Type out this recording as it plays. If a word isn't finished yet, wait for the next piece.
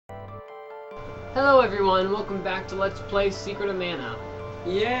Hello everyone, welcome back to Let's Play Secret of Mana.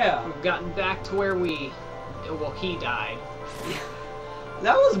 Yeah. We've gotten back to where he died.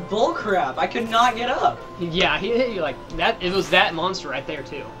 That was bullcrap. I could not get up. Yeah, he like that. It was that monster right there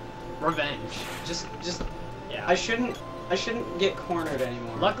too. Revenge. Just. Yeah. I shouldn't get cornered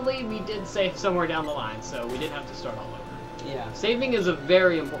anymore. Luckily, we did save somewhere down the line, so we didn't have to start all over. Yeah. Saving is a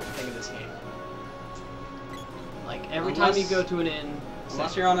very important thing in this game. Like every time you go to an inn.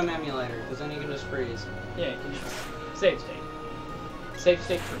 Unless you're on an emulator, because then you can just freeze. Yeah, you can just save state. Save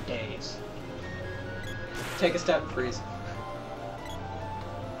state for days. Take a step, freeze.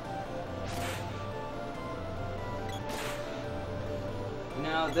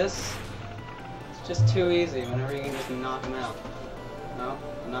 No, this is just too easy whenever you can just knock them out. No,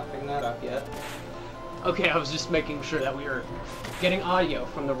 I'm not picking that up yet. Okay, I was just making sure that we were getting audio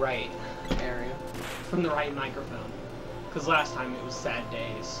from the right area. From the right microphone. Because last time it was sad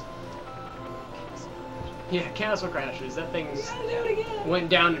days. Yeah, Castle Crashers, that thing went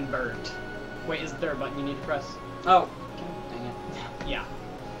down and burned. Wait, is there a button you need to press? Oh, dang it. Yeah.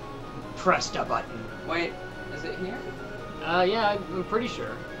 Press the button. Wait, is it here? Yeah, I'm pretty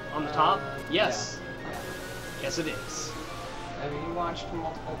sure. On the top? Yes. Yeah. Yes, it is. Have you watched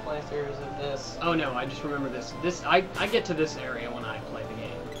multiple playthroughs of this? Oh no, I just remember this. I get to this area when I play the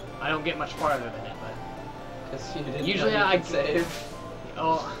game. I don't get much farther than it, but... Usually I can save.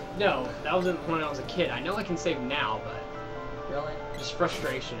 Oh, no, that wasn't when I was a kid. I know I can save now, but... Really? Just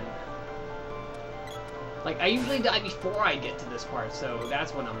frustration. Like, I usually die before I get to this part, so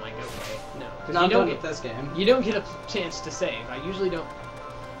that's when I'm like, okay, no. Not done with this game. You don't get a chance to save. I usually don't...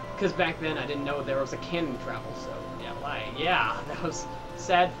 Because back then I didn't know there was a canon travel, so... Yeah, why? Yeah, that was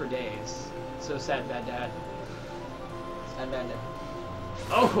sad for days. So sad, bad dad. Sad, bad dad.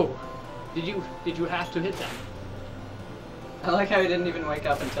 Oh! Did you have to hit them? I like how he didn't even wake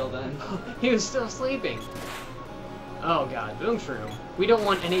up until then. He was still sleeping. Oh god, boom shroom. We don't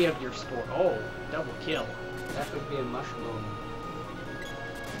want any of your spore. Oh, double kill. That would be a mushroom.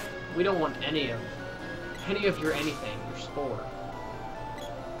 We don't want any of your anything, your spore.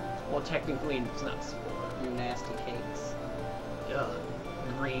 Well, technically it's not spore. Your nasty cakes. Ugh.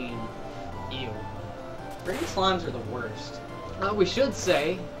 Green. Ew. Green slimes are the worst. We should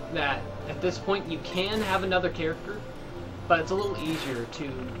say that at this point you can have another character, but it's a little easier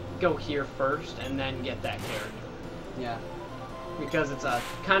to go here first and then get that character. Yeah. Because it's a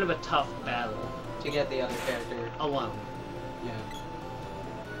kind of a tough battle. To get the other character. Alone. Yeah.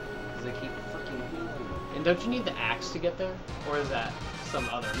 Because they keep freaking healing. And don't you need the axe to get there? Or is that some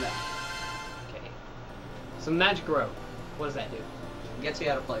other? No. Okay. So magic rope. What does that do? It gets you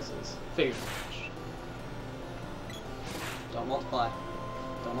out of places. Figures. Don't multiply.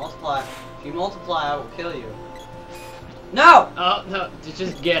 Don't multiply. If you multiply, I will kill you. No! Oh, no.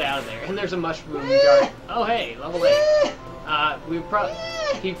 Just get out of there. And there's a mushroom guard. Oh, hey. Level 8. We probably...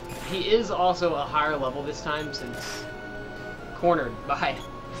 He is also a higher level this time since... cornered by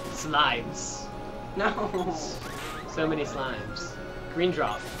slimes. No! So many slimes. Green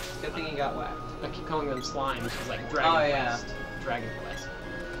drop. Good thing he got whacked. I keep calling them slimes because like Dragon Quest. Dragon Quest.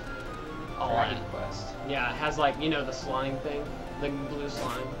 Dragon Quest. Yeah, it has like, you know, the slime thing. The blue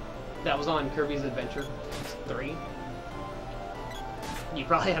slime. That was on Kirby's Adventure 3. You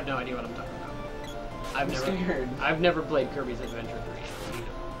probably have no idea what I'm talking about. I've never played Kirby's Adventure 3.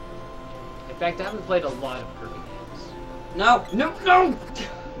 In fact, I haven't played a lot of Kirby games. No! No! No!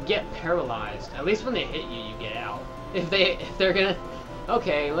 Get paralyzed. At least when they hit you, you get out. If they're gonna...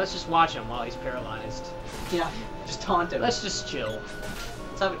 Okay, let's just watch him while he's paralyzed. Yeah, just taunt him. Let's just chill.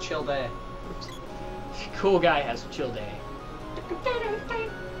 Let's have a chill day. Cool guy has a chill day.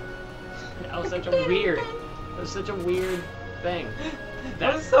 That was such a weird... That was such a weird thing.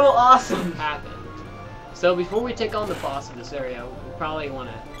 That was so awesome! Happened. So before we take on the boss of this area, we probably want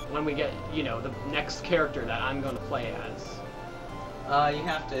to... When we get, you know, the next character that I'm going to play as... You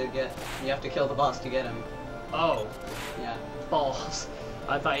have to kill the boss to get him. Oh. Yeah. Balls.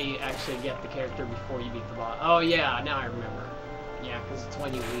 I thought you actually get the character before you beat the boss. Oh yeah, now I remember. Yeah, because it's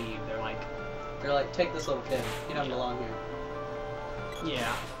when you leave. They're like, take this little kid. He doesn't belong here.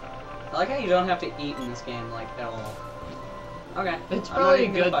 Yeah. I like how you don't have to eat in this game, like, at all. Okay. It's probably a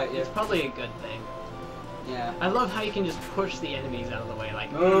good. It's probably a good thing. Yeah. I love how you can just push the enemies out of the way,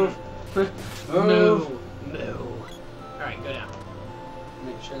 like move, move, move. All right, go down.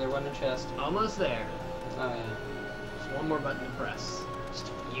 Make sure there wasn't a chest. Almost there. Oh yeah. Just one more button to press. Just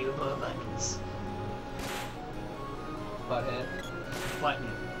a few more buttons. Butthead. Button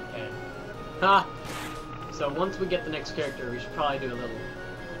head. Ha! So once we get the next character, we should probably do a little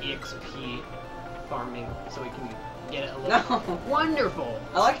EXP farming so we can Get it a little. No. Wonderful.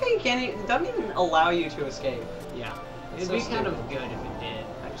 I like how you can't. It doesn't even allow you to escape. Yeah. It's It'd be so kind of stupid. good if it did.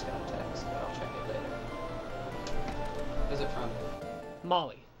 I just got a text, but I'll check it later. Who's it from?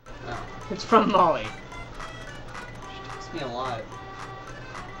 Molly. Oh. It's from Molly. She texts me a lot.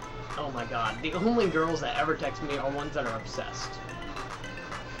 Oh my god. The only girls that ever text me are ones that are obsessed.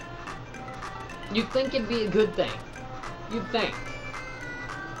 You'd think it'd be a good thing. You'd think.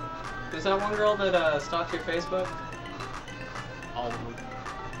 Is that one girl that stalked your Facebook? All of them.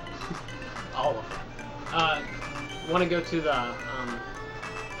 All of them. Want to go to the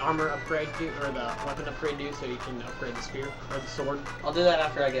armor upgrade or the weapon upgrade so you can upgrade the spear or the sword? I'll do that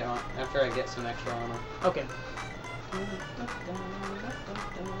after I get some extra armor. Okay.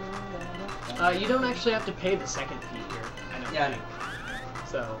 You don't actually have to pay the second fee here. I don't Yeah, I think.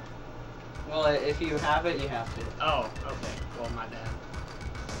 So. Well, if you have it, you have to. Oh, okay. Well, my bad.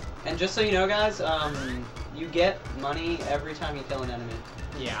 And just so you know, guys, you get money every time you kill an enemy.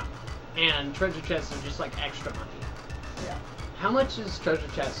 Yeah. And treasure chests are just like extra money. Yeah. How much is treasure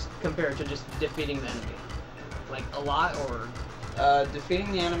chest compared to just defeating the enemy? Like a lot, or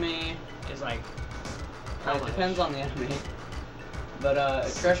Defeating the enemy is like how it much? depends on the enemy. But a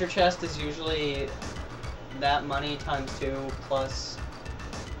treasure chest is usually that money times 2 plus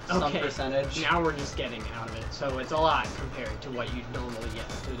some Okay. percentage. Now we're just getting out of it, so it's a lot compared to what you'd normally get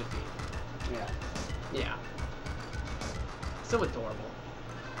to defeat. Yeah. Yeah. So adorable.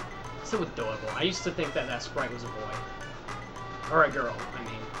 So adorable. I used to think that that sprite was a boy. Or a girl, I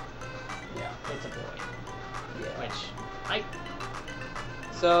mean. Yeah. It's a boy. Yeah. Which, I...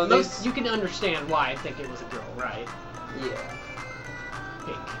 So these... You can understand why I think it was a girl, right? Yeah.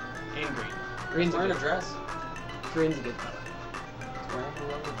 Pink. And green. He's Green's wearing a a good, dress. green's a good color. He's wearing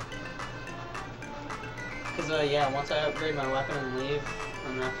a robe. Because, yeah, once I upgrade my weapon and leave,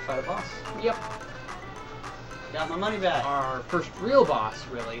 I'm gonna have to fight a boss. Yep. Got my money back. Our first real boss,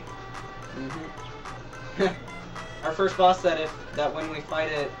 really. Mm-hmm. Our first boss that when we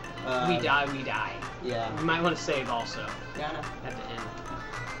fight it... We die, we die. Yeah. You might want to save also, Yeah, I know. at the end.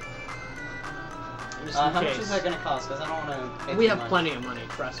 Just How in much case. is that gonna cost? Because I don't want to pay We too have much. plenty of money,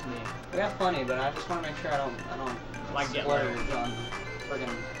 trust me. We have plenty, but I just want to make sure I don't Like get splurge low. on friggin'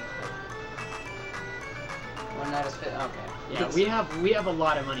 one night is fit. Okay. Yeah, we have a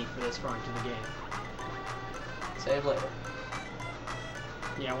lot of money for this far into the game. Save later.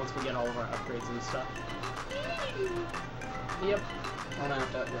 Yeah, once we get all of our upgrades and stuff. Yep. I'm gonna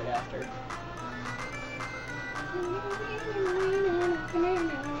have to upgrade after.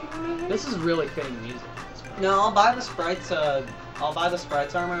 This is really fitting music at this point. No, I'll buy the sprites. I'll buy the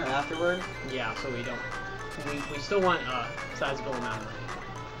sprites armor afterward. Yeah, so we don't. We still want a sizable amount of money.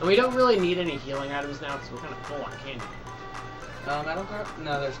 And we don't really need any healing items now because we're kind of full on candy. Metal Grip?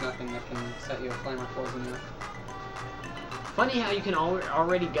 No, there's nothing that can set you a flame or poison you. Funny how you can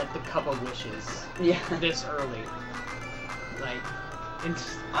already get the Cup of Wishes Yeah. this early. Like,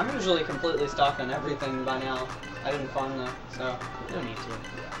 it's, I'm usually completely stocked on everything by now. I didn't farm though, so no need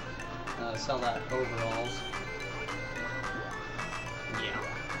to. sell that overalls. Yeah.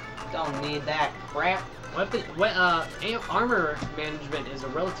 Don't need that crap. Armor management is a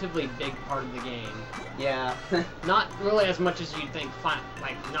relatively big part of the game. Yeah. Not really as much as you'd think,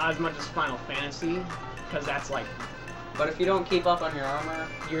 not as much as Final Fantasy, because that's like, But if you don't keep up on your armor,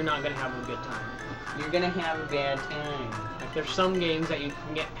 you're not going to have a good time. you're gonna have a bad time. Like, there's some games that you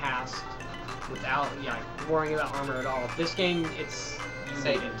can get past without, worrying about armor at all. This game, you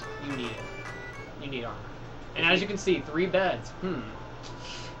need it. You need it. You need armor. And as you can see, 3 beds.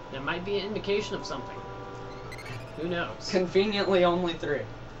 That might be an indication of something. Who knows? Conveniently only 3.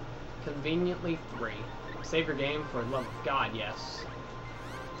 Conveniently 3. Save your game for the love of God, yes.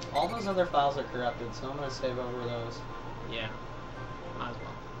 All those other files are corrupted, so I'm gonna save over those. Yeah. Might as well.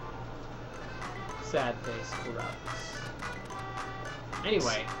 Sad face corrupts.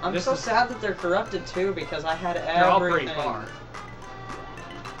 Anyway, I'm this so is, sad that they're corrupted too, because I had everything. they're all pretty far.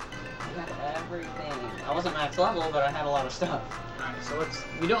 I had everything. I wasn't max level, but I had a lot of stuff. Alright, so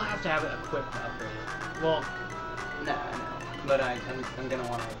we don't have to have it equipped to upgrade it. Well, Nah, I know. But I'm gonna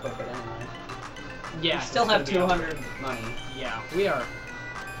want to equip it anyway. yeah. We still it's have gonna be 200 money. Yeah, we are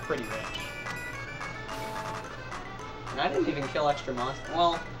pretty rich. And I didn't even kill extra monsters.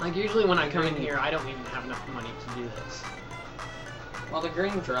 Well, Like, usually when I come in here, I don't even have enough money to do this. well, the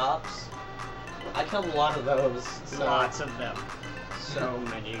green drops. I killed a lot of those. So, Lots of them. So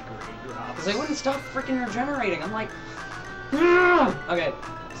many green drops. Because they wouldn't stop freaking regenerating. I'm like, okay,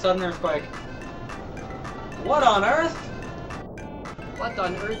 sudden earthquake. What on earth? What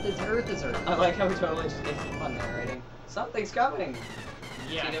on earth is Earth? I like how we totally just gave you fun narrating. Something's coming.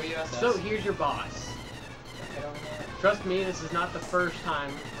 Yeah. TWSS. So here's your boss. Get over there. Trust me, this is not the first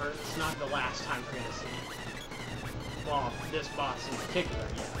time, or it's not the last time we're gonna see. Well, this boss in particular,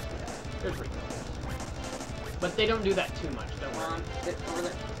 yeah. They're pretty cool. But they don't do that too much, don't Come worry. on, get over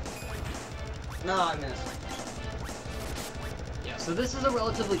there. No, I missed. Yeah, so this is a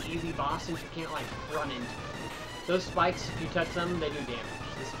relatively easy boss since you can't, like, run into it. Those spikes, if you touch them, they do damage.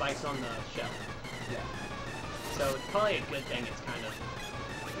 The spikes on the shell. Yeah. So it's probably a good thing it's kind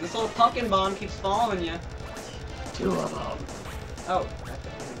of... This little pumpkin bomb keeps following you. 2 of them. Oh.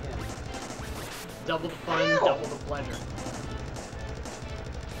 Double the fun, Ow. double the pleasure.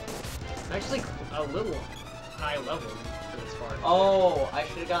 Actually, a little high level for this part. Oh, I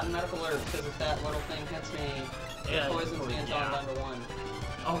should have gotten medical alert because if that little thing hits me, Yeah, it poisons me until I'm down to 1.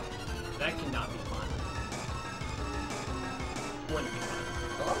 Oh, that cannot be fun. Wouldn't be fun.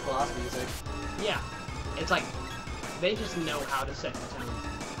 A lot of boss music. Yeah, it's like they just know how to set the tone.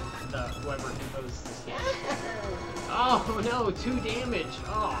 Whoever composed this game. Oh no, 2 damage.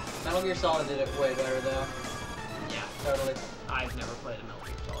 Oh. Metal Gear Solid did it way better though. Yeah, Totally. I've never played a Metal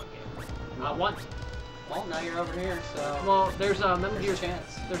Gear Solid game. Not once. Well, now you're over here, so Well, there's a Metal Gear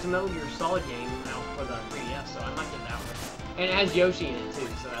chance. There's a Metal Gear Solid game out for the 3DS, so I might get that one. And it has Yoshi in it too,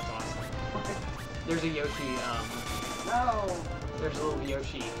 so that's awesome. There's a Yoshi. No. There's a little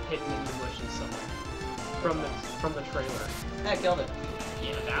Yoshi hidden in the bushes somewhere from the trailer. I killed it.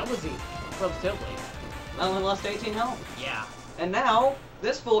 Yeah, that was easy. Relatively. I only lost 18 health. Yeah. And now,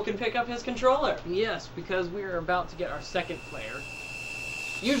 this fool can pick up his controller. Yes, because we are about to get our 2nd player.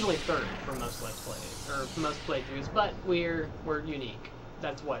 Usually 3rd for most Let's Plays, or most playthroughs, but we're unique.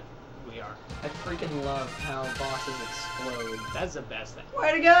 That's what we are. I freaking love how bosses explode. That's the best thing.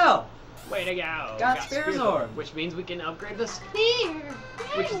 Way to go! Way to go! Got Spearzord. Which means we can upgrade the spear,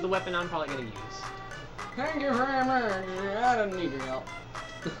 which is the weapon I'm probably going to use. Thank you very much. I don't need your help.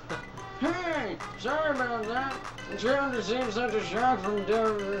 Hey, sorry about that. I'm trying to receive such a shock from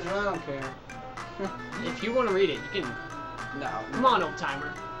Denver's. I don't care. If you want to read it, you can... No. Come on, old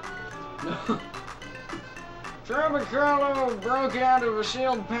timer. No. Tropicalo broke out of a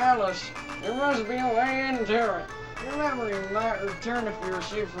sealed palace. There must be a way into it. Your memory might return if you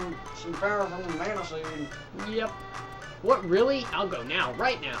receive some power from the mana seed. Yep. What, really? I'll go now,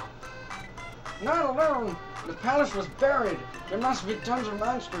 right now. Not alone. The palace was buried. There must be tons of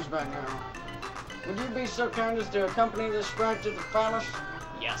monsters by now. Would you be so kind as to accompany this sprite to the palace?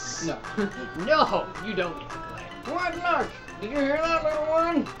 Yes. No. No, you don't get to play. What luck! Did you hear that, little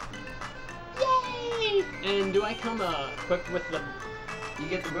one? Yay! And do I come equipped with the... You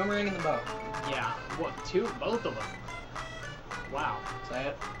get the boomerang and the bow. Yeah, what, 2? Both of them. Wow. Say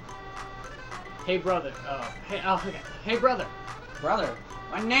it. Hey, brother. Okay. Hey, brother. Brother,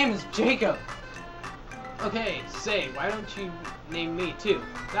 my name is Jacob. Okay, say, why don't you name me too?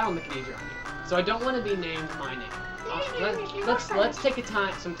 That'll make it easier on you. So I don't want to be named my name. Let's take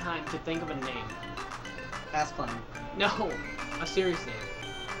some time to think of a name. Ass clown. No, a serious name.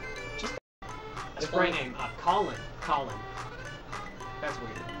 Just a sprite name. Colin. That's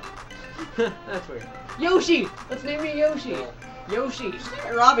weird. That's weird. Yoshi! Let's name me Yoshi. No. Yoshi.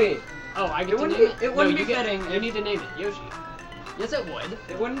 Hey, Robbie. Oh, I get to wouldn't name be- it? it wouldn't No, be you fitting You if- need to name it Yoshi. Yes, it would.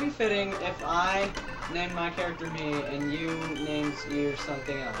 It wouldn't be fitting if I named my character me and you named you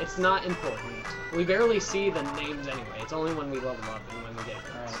something else. It's not important. We barely see the names anyway. It's only when we level up and when we get it.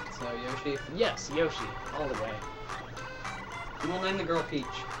 Alright, so Yoshi. Yes, Yoshi, all the way. And we'll name the girl Peach.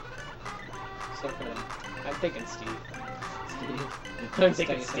 So fitting. I'm thinking Steve. Steve. I'm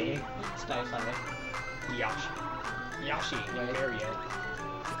thinking Steve. Steve. Yoshi. Yoshi, you Right. marry it.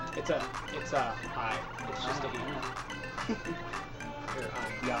 It's a I. It's just a E. Or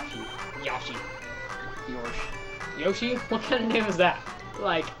I. Yoshi. Yoshi. Yorsh. Yoshi? What kind of name is that?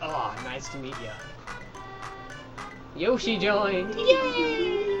 Like, oh, nice to meet ya. Yoshi joined.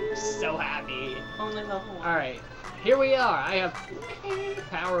 Yay! So happy. Only level 1. Alright, here we are. I have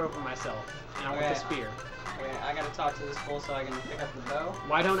power over myself. And I want Okay. the spear. Okay, I gotta talk to this fool so I can pick up the bow.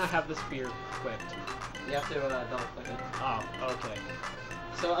 Why don't I have the spear equipped? You have to double click it. Oh, okay.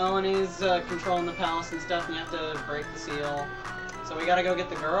 So Eleni's controlling the palace and stuff, and you have to break the seal. So we gotta go get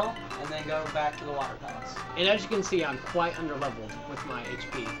the girl, and then go back to the water palace. And as you can see, I'm quite underleveled with my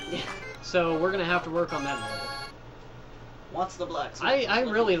HP. So we're gonna have to work on that a little. What's the blacksmith? I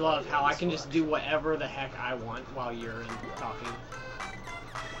really love how I can just do whatever the heck I want while you're talking.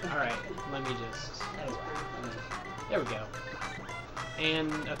 Alright, let me just... That is pretty funny. There we go.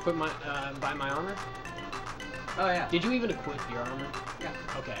 And equip my, buy my armor? Oh yeah. Did you even equip your armor? Yeah.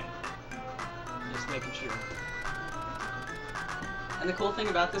 Okay. Just making sure. And the cool thing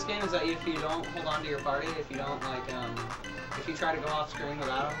about this game is that if you don't hold on to your party, if you don't like, if you try to go off screen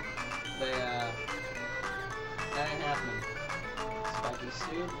without them, That ain't happening. Spiky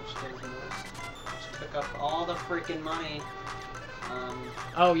suit, which does most. Which took up all the freaking money.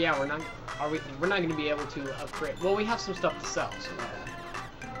 Oh yeah, we're not going to be able to upgrade. Well, we have some stuff to sell. So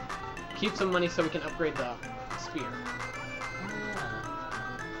Yeah. keep some money so we can upgrade the spear. Oh,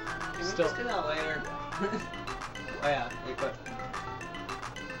 yeah. Can we Still- just do that later? Oh yeah, equip.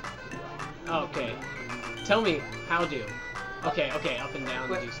 Okay. Tell me how to. Okay, up and down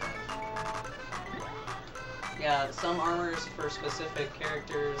Wait. do stuff. Yeah, some armors for specific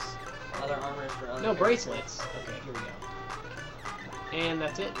characters, other armors for other No, characters. bracelets. Okay, here we go. And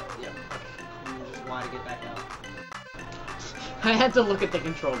that's it? Yep. And then just Y to get back out. I had to look at the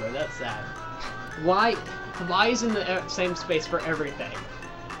controller, that's sad. Why is in the same space for everything?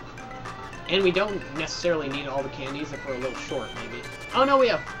 And we don't necessarily need all the candies if we're a little short, maybe. Oh no, we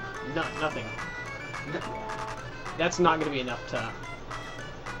have nothing. That's not going to be enough to...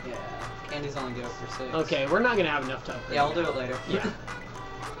 Yeah, candies only go for 6. Okay, we're not going to have enough to upgrade. Yeah, we'll do it later. Yeah.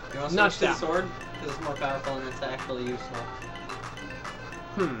 You want to Not switch to the that. sword? Because it's more powerful and it's actually useful.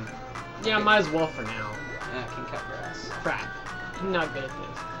 Yeah, might as well for now. Yeah, it can cut grass. Crap. I'm not good at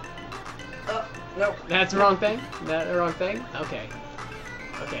this. Oh, no. That's the wrong thing? That the wrong thing? Okay.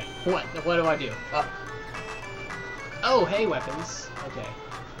 Okay. What do I do? Up. Oh, hey, weapons. Okay.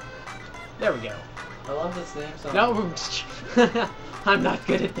 There we go. I love this theme song. No, I'm not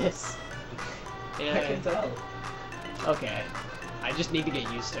good at this. I can tell. Okay. I just need to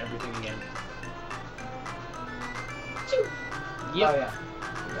get used to everything again. Yep. Oh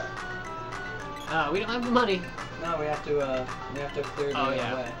yeah. We don't have the money. No, we have to clear the Oh,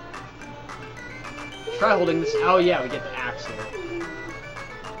 yeah. way. Try holding this. Oh yeah, we get the axe here.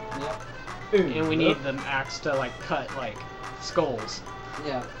 Yep. And we need the axe to like cut like skulls.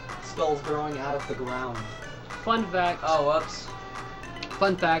 Yeah. Skulls growing out of the ground. Fun fact. Oh, whoops.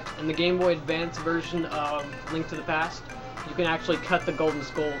 Fun fact, in the Game Boy Advance version of Link to the Past, you can actually cut the golden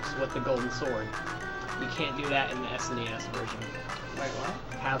skulls with the golden sword. You can't do that in the SNES version. Wait,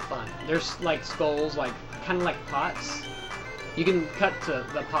 what? Have fun. There's like skulls, like kind of like pots. You can cut to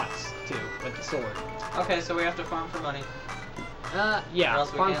the pots too with the sword. Okay, so we have to farm for money. Or Yeah,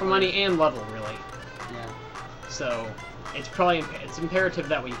 else we farm can't for money learn. and level really. Yeah. So it's probably imperative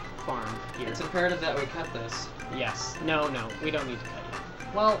that we farm here. It's imperative that we cut this. Yes. No, we don't need to cut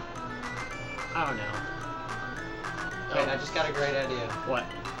it. Well, I don't know. Wait, I just got a great idea. What?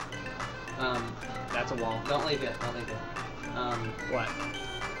 That's a wall. Don't leave it. Don't leave it. What?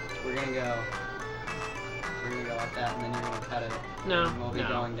 We're gonna go like that, and then you're gonna cut it. No, And we'll be no.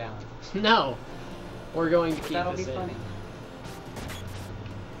 going down. No. We're going to keep That'll this be in. funny.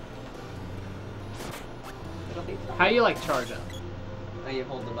 It'll be funny. How do you like charge up? Oh, you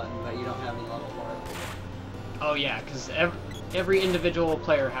hold the button, but you don't have any level for it. Oh yeah, because every individual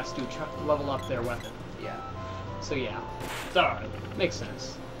player has to level up their weapon. Yeah. So yeah. Alright, makes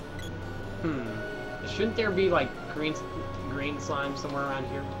sense. Shouldn't there be like green slime somewhere around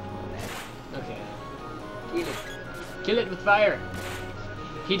here? Okay. Eat it. Kill it with fire.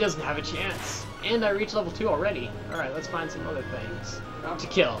 He doesn't have a chance. And I reached level 2 already. Alright, let's find some other things to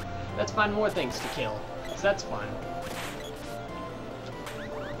kill. Let's find more things to kill. So that's fun.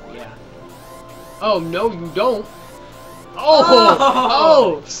 Yeah. Oh, no, you don't.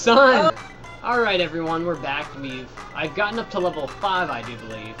 Oh, son. Alright, everyone, we're back. I've gotten up to level 5, I do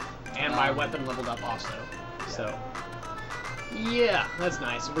believe. And my weapon leveled up also. So, yeah, that's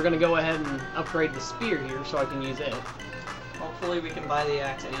nice. We're gonna go ahead and upgrade the spear here so I can use it. Hopefully we can buy the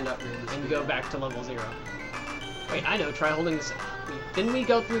axe and upgrade this. And go back to level 0. Wait, I know, try holding this. Didn't we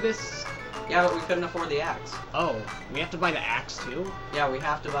go through this? Yeah, but we couldn't afford the axe. Oh, we have to buy the axe too? Yeah, we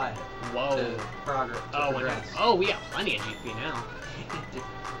have to buy it. Whoa. To progress. Oh, we have plenty of GP now.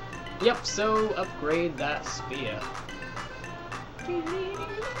 Yep, so upgrade that spear.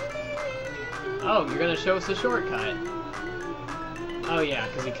 Oh, you're gonna show us a shortcut. Oh yeah,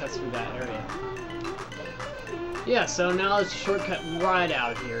 because he cuts through that area. Yeah, so now it's a shortcut right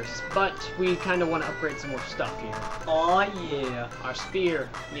out here, but we kind of want to upgrade some more stuff here. Oh yeah. Our spear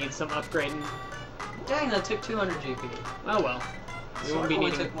needs some upgrading. Dang, that took 200 GP. Oh well. We won't be only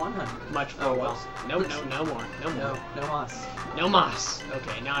needing took 100. much for Oh, a while. well. No more. No moss. No moss.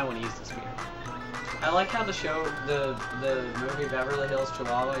 Okay, now I want to use the spear. I like how the movie Beverly Hills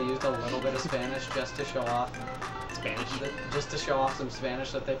Chihuahua used a little bit of Spanish just to show off. Spanish. Just to show off some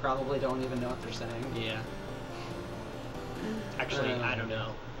Spanish that they probably don't even know what they're saying. Yeah. Actually, I don't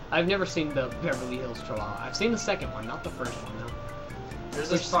know. I've never seen the Beverly Hills Chihuahua. I've seen the second one, not the first one though. There's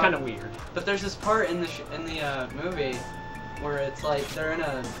Which this is part, kind of weird. But there's this part in the movie where it's like they're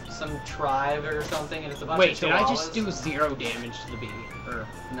in some tribe or something, and it's a bunch Wait, of did chihuahuas. I just do 0 damage to the bee? Or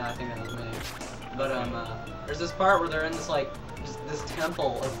No, I think that was me. But there's this part where they're in this like this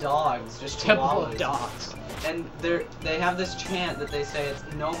temple of dogs, just Temple chihuahuas. of dogs. And they have this chant that they say it's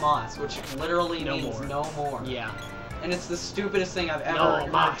no mas, which literally No means more. no more. Yeah. And it's the stupidest thing I've ever No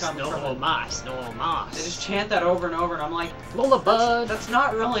heard mas, come no from. mas, no They mas. just chant that over and over, and I'm like, Lullabud. that's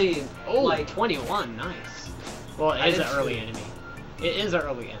not really Oh, like 21, nice. Well, I it is an didn't early see- enemy. It is an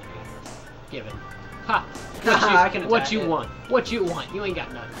early enemy. Given. Ha! I can What attack you it. want? What you want? You ain't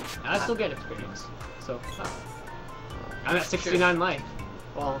got nothing. I still get experience. So, I'm at 69 life.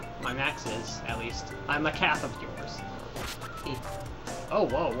 Well, my max is, at least. I'm a half of yours. Oh,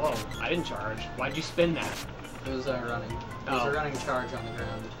 whoa, whoa. I didn't charge. Why'd you spin that? it was running. It was Oh. a running charge on the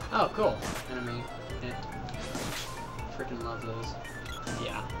ground. Oh, cool. Enemy. Yeah. Freaking love those.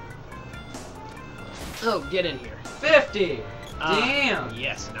 Yeah. Oh, get in here. 50! Ah, Damn!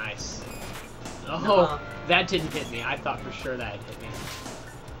 Yes, nice. Oh, Nuh-uh. that didn't hit me. I thought for sure that hit me.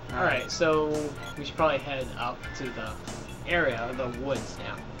 Alright, so we should probably head up to the area of the woods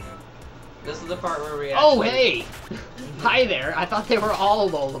now. This is the part where we Oh, actually... hey! Hi there. I thought they were all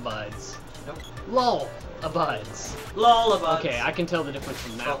Lullabuds. Nope. Lullabuds. Lullabuds. Okay, I can tell the difference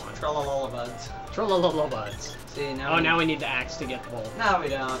from that one. Trollalallabuds. Lullabuds. See, now Oh, now we need the axe to get the bolt. No, we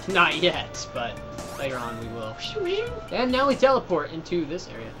don't. Not yet, but later on we will. And now we teleport into this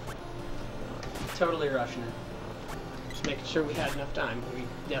area. Totally rushing it. Just making sure we had enough time. We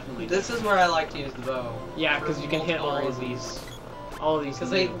definitely did. This is where I like to use the bow. Yeah, for because you can hit all of multiple these. All of these. Because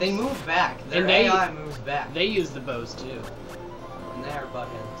they move back. Their And they- AI moves back. They use the bows too. And they're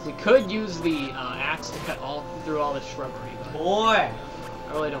buttheads. We could use the axe to cut through all the shrubbery, but Boy!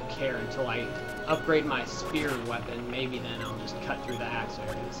 I really don't care until I upgrade my spear weapon. Maybe then I'll just cut through the axe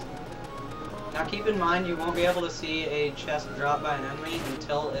areas. Now keep in mind you won't be able to see a chest drop by an enemy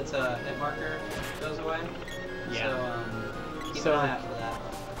until its hit marker goes away. Yeah. So keep So- an eye out for that.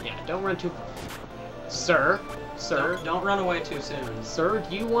 Yeah, don't run too far. Sir, Don't run away too soon. sir,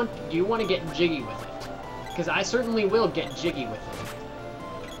 do you want to get jiggy with it? Because I certainly will get jiggy with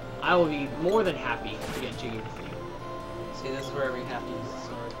it. I will be more than happy to get jiggy with you. See, this is where we have to use the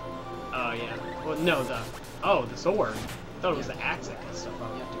sword. Oh yeah. Well, no, the sword. I thought it was the axe that cut stuff You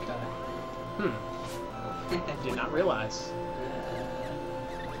off. have to cut it. Did not realize.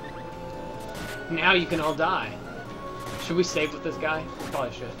 Now you can all die. Should we save with this guy? We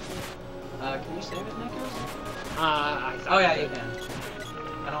probably should. Can you save it, Nikos? I thought Oh yeah, we you could. can.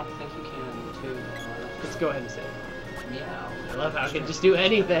 I don't think you can too. Let's go ahead and save. Meow. I love how I can just do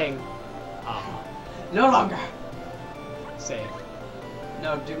anything. Ah, No longer. save.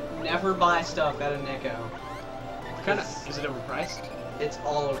 No, never buy stuff at a Nico. Kind of. Is it overpriced? It's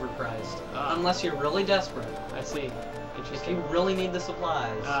all overpriced. Ah. Unless you're really desperate. I see. If Interesting. you really need the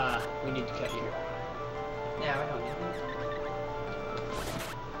supplies. We need to cut here. Yeah, we don't need them.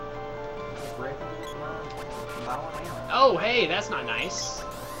 Just rip them from our bow and arrow. Oh, hey, that's not nice.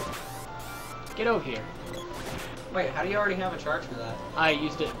 Get over here. Wait, how do you already have a charge for that? I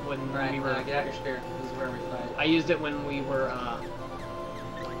used it when Right, we were. get out your spear. This is where we fight. I used it when we were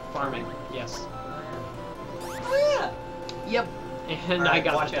farming. Yes. Oh yeah! Yep. And Alright, I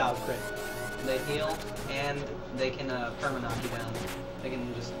got watch the out. crit. They heal, and they can perma knock you down. They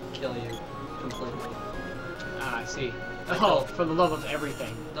can just kill you completely. Ah, I see. Like Oh, they'll- for the love of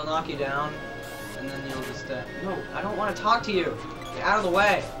everything. They'll knock you down, and then you'll just, no, I don't want to talk to you! Get out of the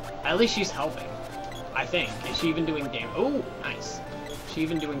way! At least she's helping. I think. Is she even doing damage? Oh, nice. Is she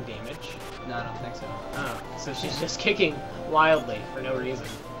even doing damage? No, I don't think so. Oh, so she's just kicking wildly for no reason.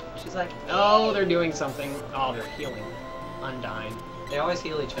 She's like, Oh, they're doing something. Oh, they're healing. Undying. they always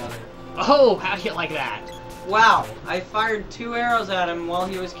heal each other. Oh, how do you like that? Wow! I fired 2 arrows at him while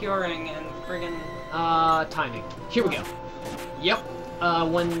he was curing, and friggin'... Timing. Here we go. Yep.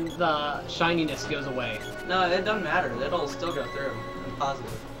 When the shininess goes away. No, it doesn't matter. It'll still go through. I'm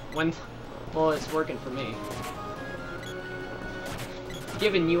positive. When... Well, it's working for me.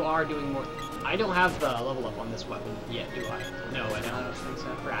 Given you are doing more... I don't have the level up on this weapon yet, do I? No, I I don't. don't think so.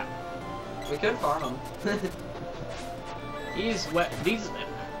 Crap. We could farm them.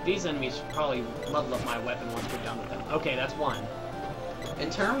 These enemies should probably level up my weapon once we're done with them. Okay, that's one. In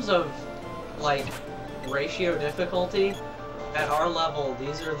terms of, like, ratio difficulty, at our level,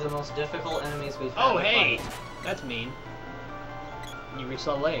 these are the most difficult enemies we've had Oh, to hey! fight. That's mean. You reached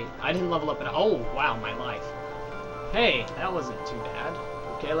level 8. I didn't level up at all. Oh, wow, my life. Hey, that wasn't too bad.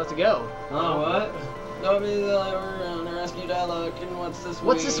 Okay, let's go. Oh, what? Don't be the on the rescue dialogue, and what's this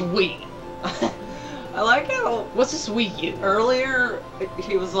What's this we? I like how What's this we you? earlier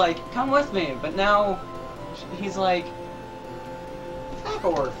he was like, come with me, but now he's like, fuck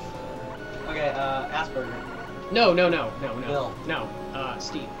orf. Okay, Asperger. No. Bill. No,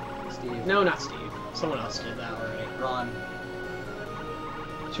 Steve. Steve. No, not Steve. Someone else did that already. Ron.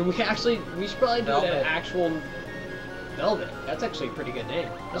 Should we actually? We should probably do Velvet. an actual Velvet. That's actually a pretty good name.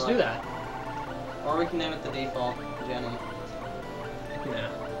 Let's do that. Or we can name it the default, Jenny. Yeah.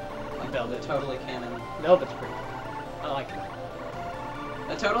 Like Velvet. Totally canon. Velvet's pretty cool. I like it.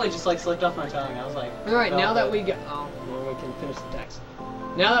 That totally just like slipped off my tongue. I was like. All right, now that Velvet. we got, well, we can finish the text.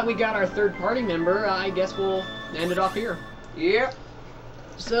 Now that we got our third party member, I guess we'll end it off here. Yep.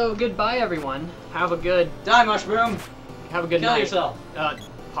 So goodbye, everyone. Have a good Die, mushroom. Have a good Kill night. yourself.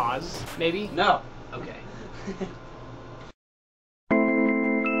 Pause, maybe? No. Okay.